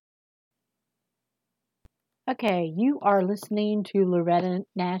Okay, you are listening to Loretta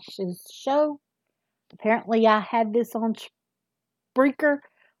Nash's show. Apparently, I had this on Spreaker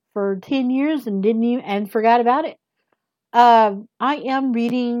for 10 years and didn't even and forgot about it. I am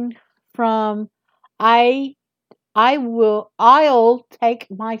reading from I I'll take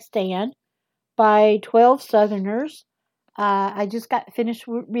my stand by 12 Southerners. I just got finished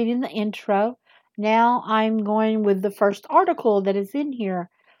reading the intro. Now I'm going with the first article that is in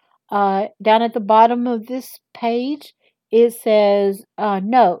here. Down at the bottom of this page, it says,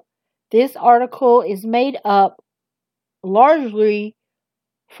 note, this article is made up largely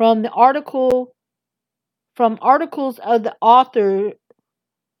from from articles of the authors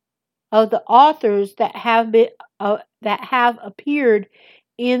that have appeared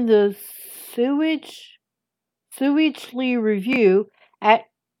in the sewage sewagely review at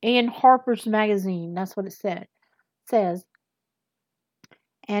and Harper's Magazine. That's what says,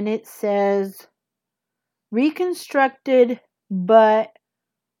 and it says reconstructed but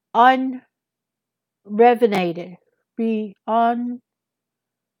unregenerated.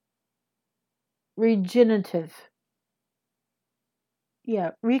 Unregenerative.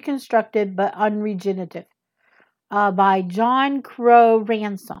 Yeah, reconstructed but unregenerative. By John Crow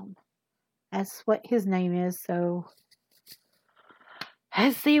Ransom. That's what his name is. So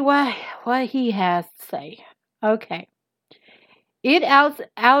let's see what he has to say. Okay, it get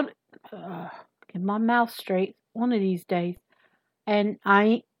my mouth straight one of these days. And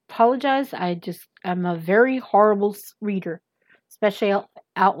I apologize. I'm a very horrible reader, especially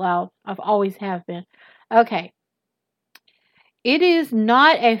out loud. I've always have been. Okay. It is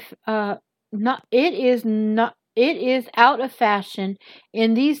not a not it is out of fashion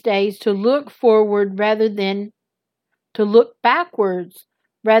in these days to look forward rather than to look backwards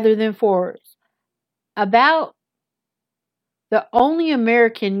rather than forwards. About the only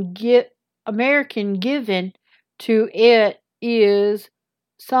American given to it is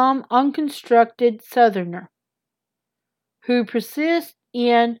some unconstructed Southerner who persists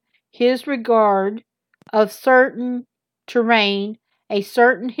in his regard of certain terrain, a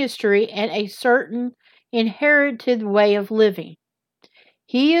certain history, and a certain inherited way of living.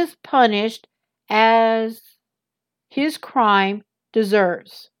 He is punished as his crime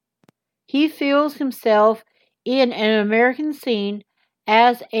deserves. He feels himself in an American scene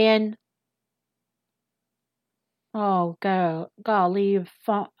as an oh god, golly,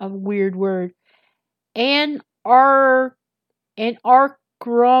 a weird word, an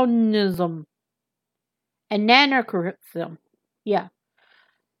anachronism, an anachronism, yeah,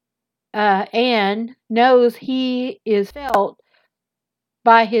 and knows he is felt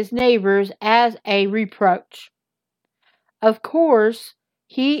by his neighbors as a reproach. Of course,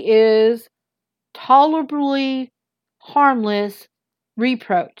 he is tolerably harmless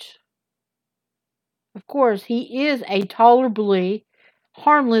reproach. Of course, he is a tolerably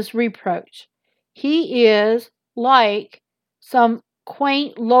harmless reproach. He is like some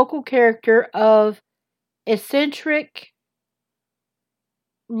quaint eccentric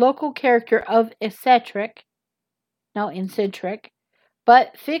eccentric, no eccentric,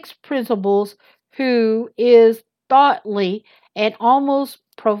 but fixed principles who is thoughtfully and almost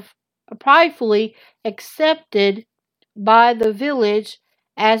pridefully accepted by the village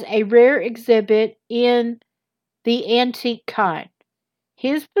as a rare exhibit in the antique kind.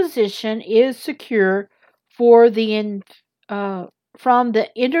 His position is secure for from the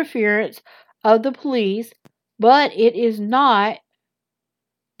interference of the police, but it is not.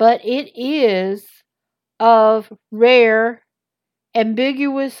 But it is of rare,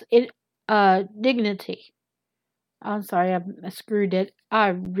 ambiguous dignity. I'm sorry, I screwed it. I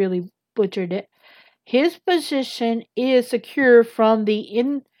really butchered it. His position is secure from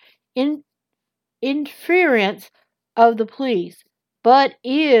the interference of the police, but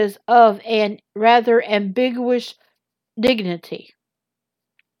is of an rather ambiguous dignity.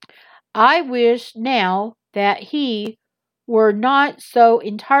 I wish now that he were not so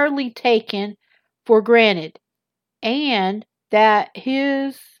entirely taken for granted, and that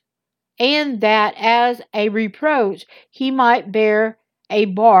as a reproach he might bear a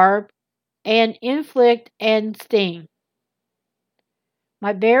barb and inflict and sting.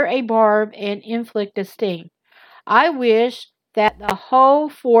 Might bear a barb and inflict a sting. I wish that the whole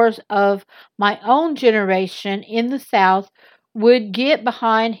force of my own generation in the South would get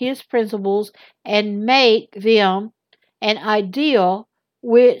behind his principles and make them an ideal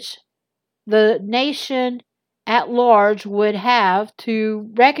which the nation at large would have to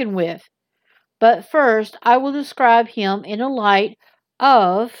reckon with. But first, I will describe him in a light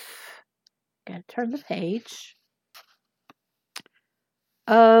of, gotta turn the page,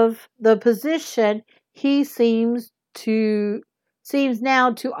 of the position he seems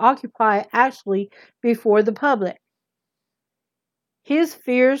now to occupy actually before the public. His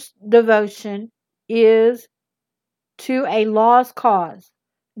fierce devotion is to a lost cause,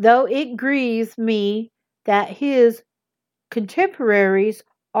 though it grieves me that his contemporaries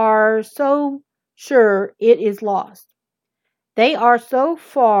are so sure it is lost. They are so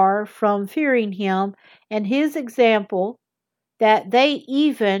far from fearing him and his example that they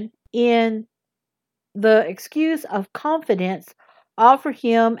even, in the excuse of confidence, offer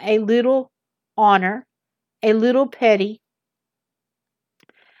him a little honor, a little petty.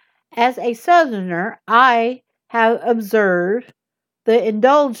 As a Southerner, I have observed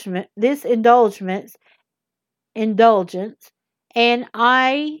this indulgence, and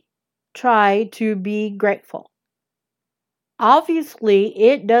I try to be grateful. Obviously,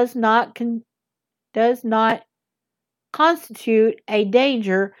 it does not constitute a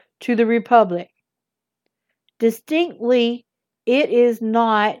danger to the Republic. Distinctly, it is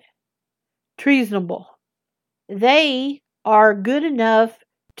not treasonable. They are good enough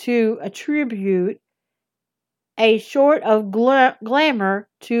to attribute a sort of glamour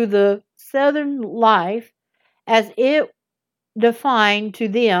to the Southern life as it defined to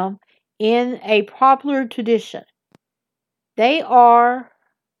them in a popular tradition. They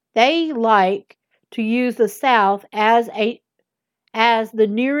like to use the South as the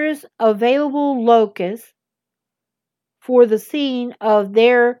nearest available locus for the scene of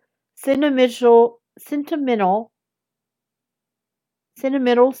their sentimental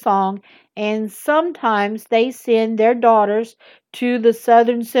song, and sometimes they send their daughters to the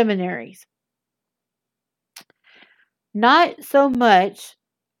Southern seminaries. Not so much,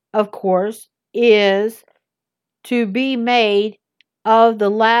 of course, is to be made of the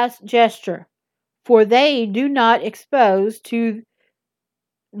last gesture, for they do not expose to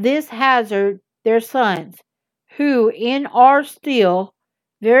this hazard their sons, who in our still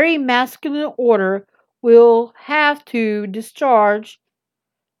very masculine order will have to discharge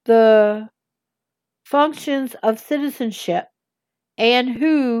the functions of citizenship, and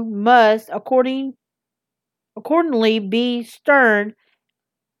who must accordingly be sternly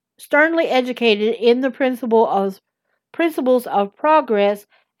educated in the principles of progress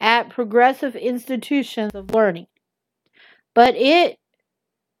at progressive institutions of learning. But it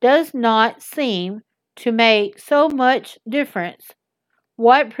does not seem to make so much difference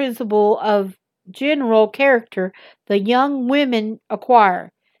what principle of general character the young women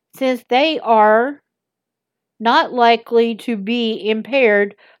acquire, since they are not likely to be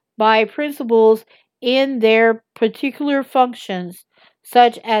impaired by principles in their particular functions,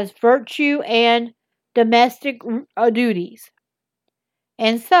 such as virtue and domestic duties.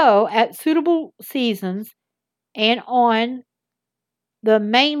 And so, at suitable seasons and on the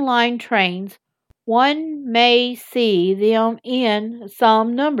main line trains, one may see them in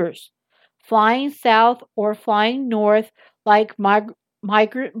some numbers, flying south or flying north like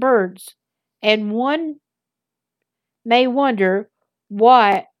migrant birds, and one may wonder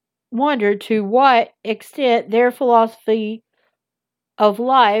to what extent their philosophy of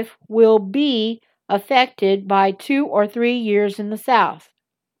life will be affected by 2 or 3 years in the South.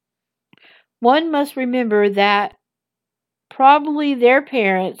 One must remember that probably their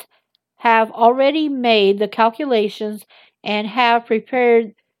parents have already made the calculations and have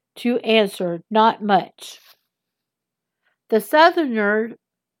prepared to answer not much. The Southerner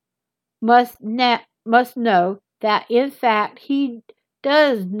must know that in fact he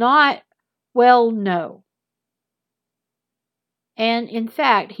does not well know. And in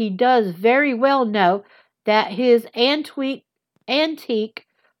fact, he does very well know that his antique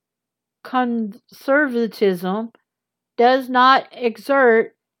conservatism does not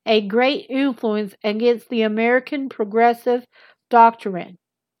exert a great influence against the American progressive doctrine.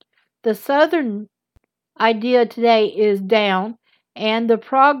 The Southern idea today is down, and the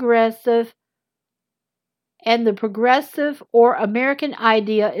progressive or American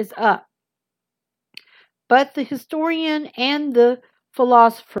idea is up. But the historian and the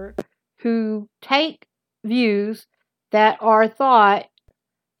philosopher who take views that are thought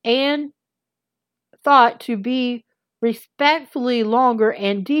to be respectfully longer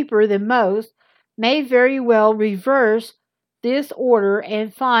and deeper than most may very well reverse this order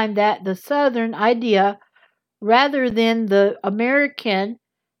and find that the Southern idea, rather than the American,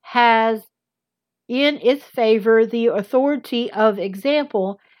 has in its favor the authority of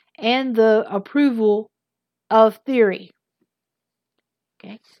example and the approval of theory.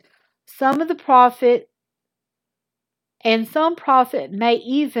 Okay. Some prophet may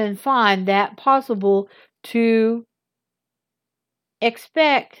even find that possible to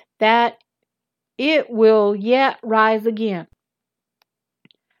expect that it will yet rise again.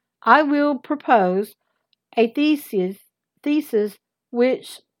 I will propose a thesis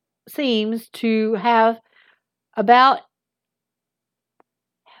which seems to have about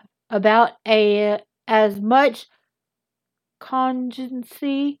as much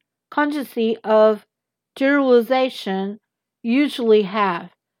contingency of generalization usually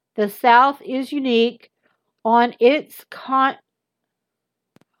have. The South is unique on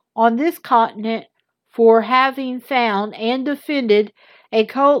on this continent for having found and defended a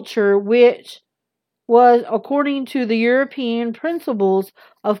culture which was according to the European principles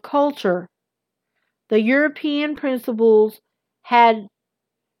of culture. The European principles had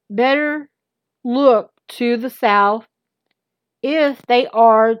better look to the South if they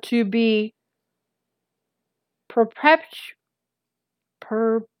are to be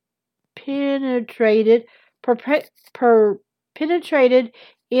penetrated penetrated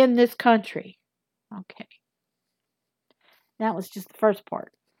in this country. Okay, that was just the first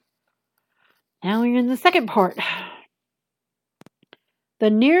part. Now we're in the second part. The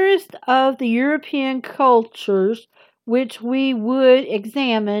nearest of the European cultures which we would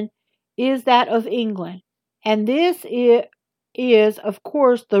examine is that of England, and this is, of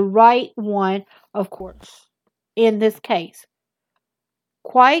course, the right one, of course, in this case.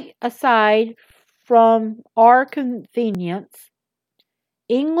 Quite aside from our convenience,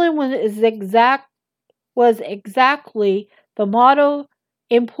 England was exactly the motto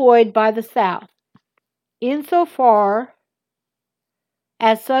employed by the South. Insofar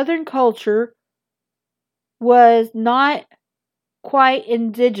as Southern culture was not quite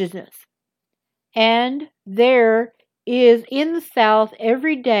indigenous, and there is in the South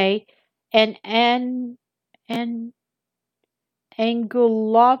every day an Anglophily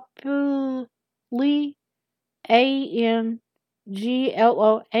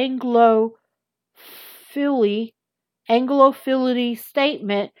Anglophily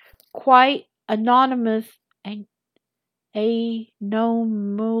statement quite anomalous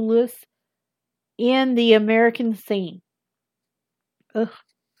in the American scene. Ugh,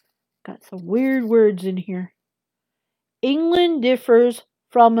 got some weird words in here. England differs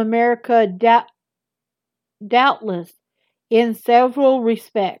from America doubtless in several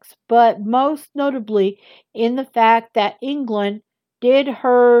respects, but most notably in the fact that England did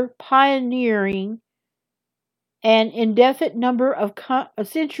her pioneering an indefinite number of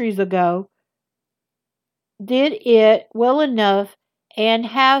centuries ago, did it well enough, and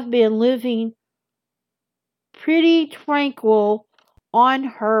have been living pretty tranquil on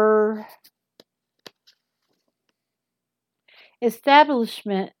her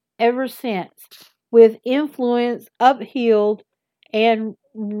establishment ever since, with influence upheaved and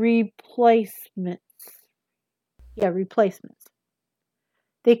replacements. Yeah, replacements.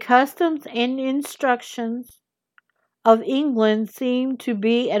 The customs and instructions of England seem to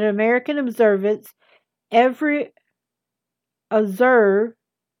be an American observance every observe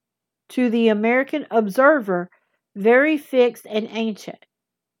to the American observer very fixed and ancient.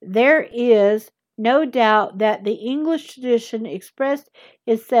 There is no doubt that the English tradition expressed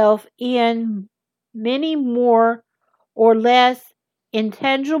itself in many more or less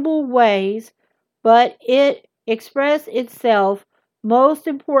intangible ways, but it expressed itself most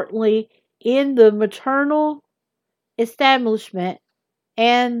importantly in the maternal establishment,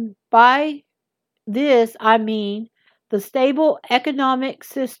 and by this I mean the stable economic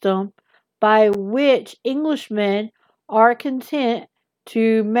system by which Englishmen are content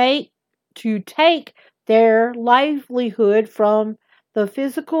to take their livelihood from the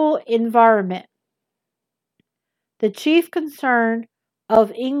physical environment. The chief concern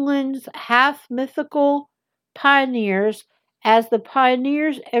of England's half mythical pioneers, as the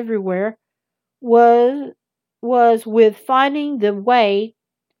pioneers everywhere, was with finding the way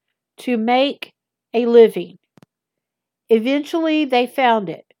to make a living. Eventually they found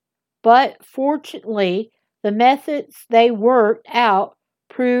it, but fortunately the methods they worked out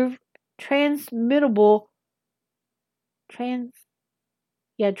proved trans transmittable,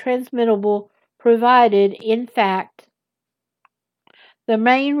 provided in fact the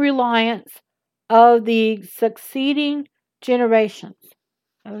main reliance of the succeeding generations.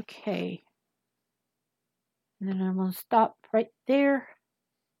 Okay, and then I'm going to stop right there.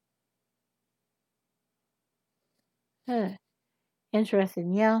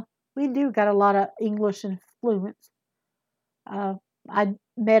 Interesting. Yeah, we do got a lot of English influence. Uh, I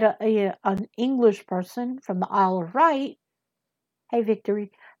met an English person from the Isle of Wight. Hey, Victoria.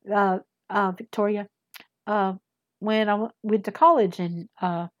 Uh, when I went to college, and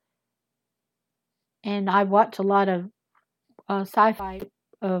I watched a lot of sci-fi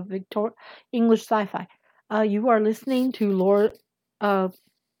English sci-fi. You are listening to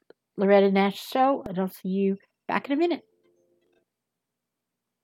Loretta Nash Show, and I'll see you back in a minute.